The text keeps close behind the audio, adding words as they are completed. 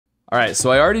All right,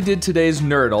 so I already did today's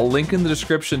nerd. I'll link in the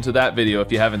description to that video if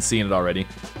you haven't seen it already.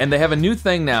 And they have a new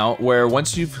thing now where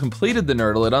once you've completed the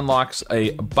nerdle, it unlocks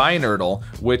a binerdle,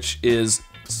 which is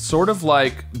sort of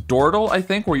like Dordle, I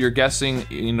think, where you're guessing,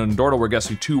 you know, in Dordle we're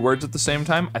guessing 2 words at the same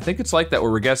time. I think it's like that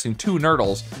where we're guessing 2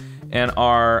 nerdles, and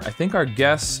our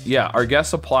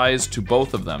guess applies to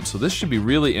both of them. So this should be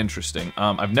really interesting.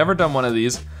 I've never done one of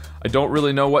these. I don't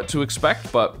really know what to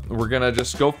expect, but we're gonna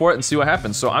just go for it and see what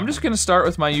happens. So I'm just gonna start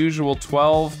with my usual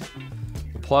 12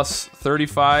 plus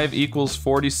 35 equals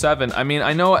 47. I mean,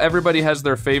 I know everybody has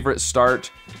their favorite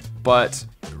start, but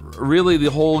really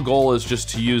the whole goal is just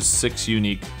to use 6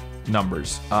 unique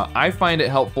numbers. I find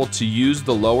it helpful to use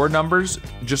the lower numbers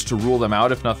just to rule them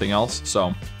out if nothing else,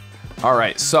 so. All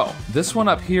right, so this one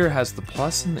up here has the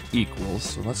plus and the equals,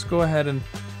 so let's go ahead and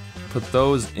put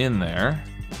those in there.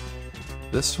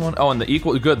 This one, oh, and the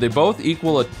equal, good, they both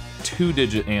equal a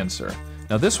 2-digit answer.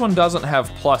 Now this one doesn't have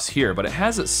plus here, but it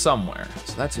has it somewhere,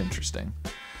 so that's interesting.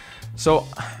 So,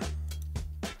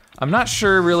 I'm not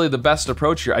sure really the best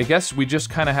approach here. I guess we just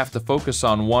kind of have to focus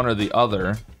on one or the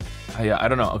other. Yeah, I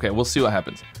don't know, okay, we'll see what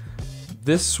happens.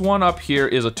 This one up here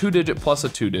is a 2-digit plus a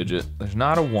 2-digit. There's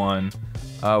not a 1.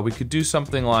 We could do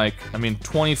something like, I mean,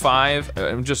 25,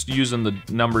 I'm just using the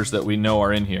numbers that we know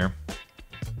are in here.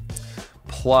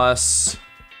 Plus,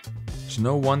 there's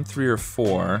no 1, 3, or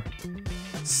 4.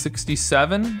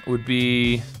 67 would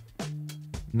be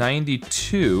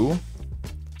 92.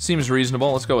 Seems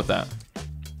reasonable, let's go with that.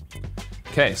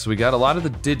 Okay, so we got a lot of the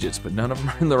digits, but none of them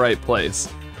are in the right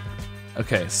place.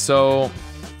 Okay, so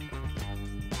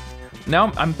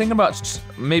now I'm thinking about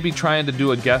maybe trying to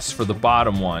do a guess for the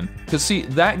bottom one. Because see,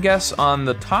 that guess on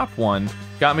the top one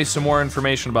got me some more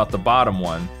information about the bottom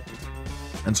one.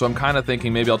 And so I'm kind of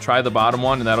thinking maybe I'll try the bottom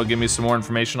one and that'll give me some more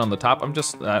information on the top. I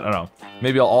don't know.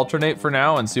 Maybe I'll alternate for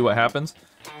now and see what happens.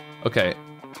 Okay,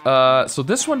 so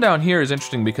this one down here is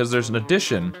interesting because there's an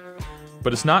addition,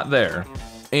 but it's not there.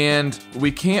 And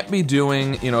we can't be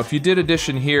doing, you know, if you did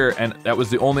addition here and that was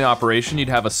the only operation, you'd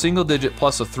have a single digit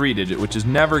plus a 3-digit, which is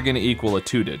never gonna equal a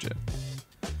 2-digit,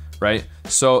 right?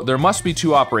 So there must be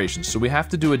 2 operations. So we have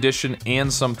to do addition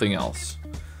and something else.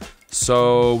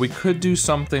 So we could do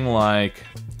something like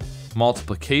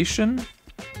multiplication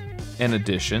and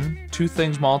addition. 2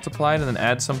 things multiplied and then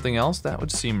add something else. That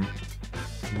would seem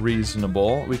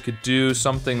reasonable. We could do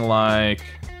something like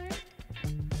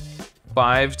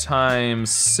 5 times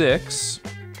 6,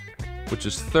 which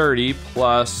is 30,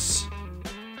 plus...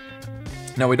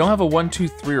 Now we don't have a 1, 2,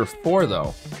 3, or 4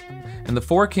 though. And the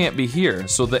 4 can't be here,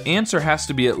 so the answer has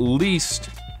to be at least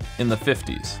in the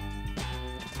 50s.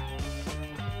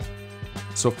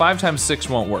 So 5 times 6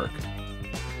 won't work.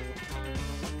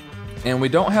 And we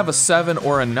don't have a 7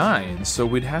 or a 9, so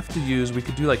we'd have to use, we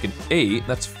could do like an 8,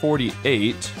 that's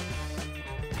 48,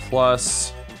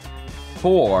 plus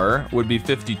 4 would be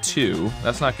 52,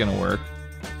 that's not gonna work.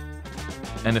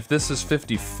 And if this is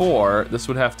 54, this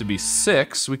would have to be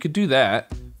 6, we could do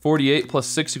that. 48 plus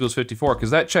 6 equals 54,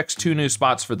 because that checks 2 new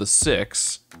spots for the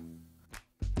 6.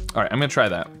 All right, I'm gonna try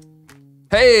that.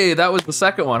 Hey, that was the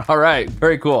second one, all right,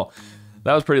 very cool.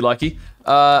 That was pretty lucky.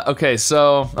 Okay,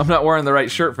 so I'm not wearing the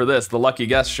right shirt for this, the lucky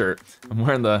guess shirt. I'm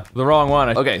wearing the wrong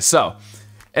one. Okay, so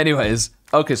anyways,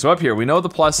 okay, so up here, we know the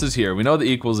plus is here, we know the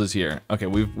equals is here. Okay,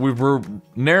 we're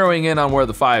narrowing in on where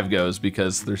the 5 goes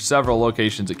because there's several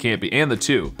locations it can't be, and the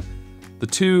 2. The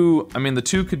 2, I mean, the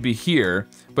 2 could be here,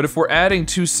 but if we're adding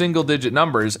 2 single-digit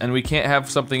numbers and we can't have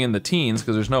something in the teens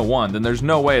because there's no 1, then there's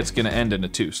no way it's gonna end in a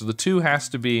 2. So the 2 has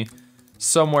to be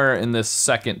somewhere in this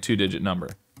second 2-digit number.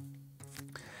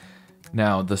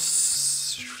 Now, let's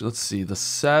see, the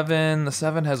 7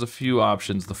 has a few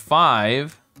options. The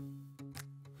 5,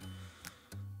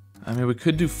 I mean, we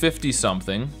could do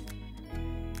 50-something.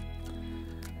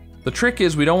 The trick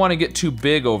is we don't want to get too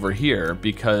big over here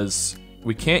because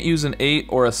we can't use an 8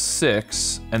 or a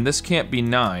 6, and this can't be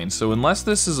 9. So unless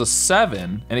this is a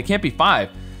 7, and it can't be 5.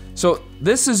 So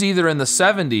this is either in the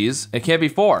 70s, it can't be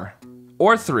 4,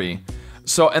 or 3.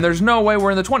 So, and there's no way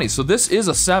we're in the 20s. So this is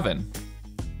a 7.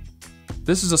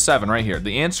 This is a 7 right here.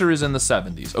 The answer is in the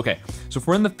 70s. Okay, so if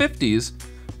we're in the 50s,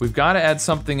 we've got to add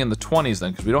something in the 20s then,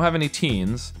 because we don't have any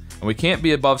teens, and we can't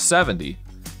be above 70.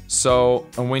 So,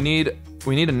 and we need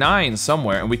a 9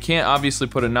 somewhere, and we can't obviously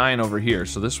put a 9 over here.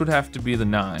 So this would have to be the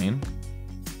 9.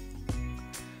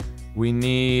 We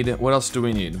need, what else do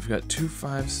we need? We've got 2,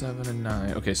 5, 7, and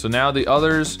 9. Okay, so now the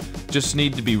others just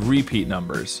need to be repeat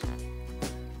numbers.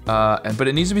 But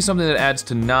it needs to be something that adds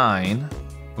to 9.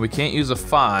 We can't use a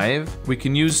 5. We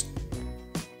can use,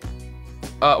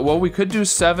 well, we could do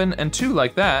 7 and 2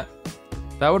 like that.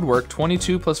 That would work.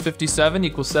 22 plus 57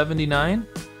 equals 79.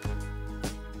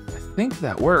 I think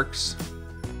that works.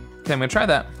 Okay, I'm gonna try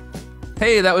that.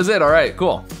 Hey, that was it. All right,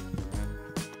 cool.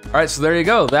 All right, so there you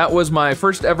go. That was my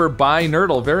first ever buy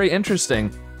Nerdle. Very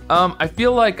interesting. I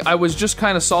feel like I was just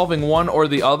kind of solving one or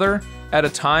the other at a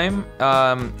time,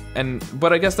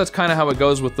 but I guess that's kind of how it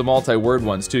goes with the multi-word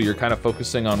ones too. You're kind of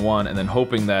focusing on one and then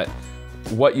hoping that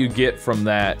what you get from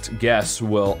that guess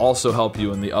will also help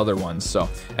you in the other ones. So,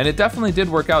 and it definitely did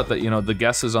work out that, you know, the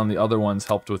guesses on the other ones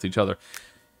helped with each other.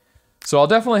 So I'll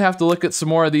definitely have to look at some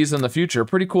more of these in the future.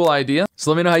 Pretty cool idea. So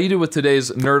let me know how you do with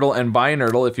today's Nerdle and buy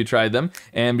Nerdle if you tried them,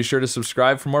 and be sure to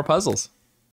subscribe for more puzzles.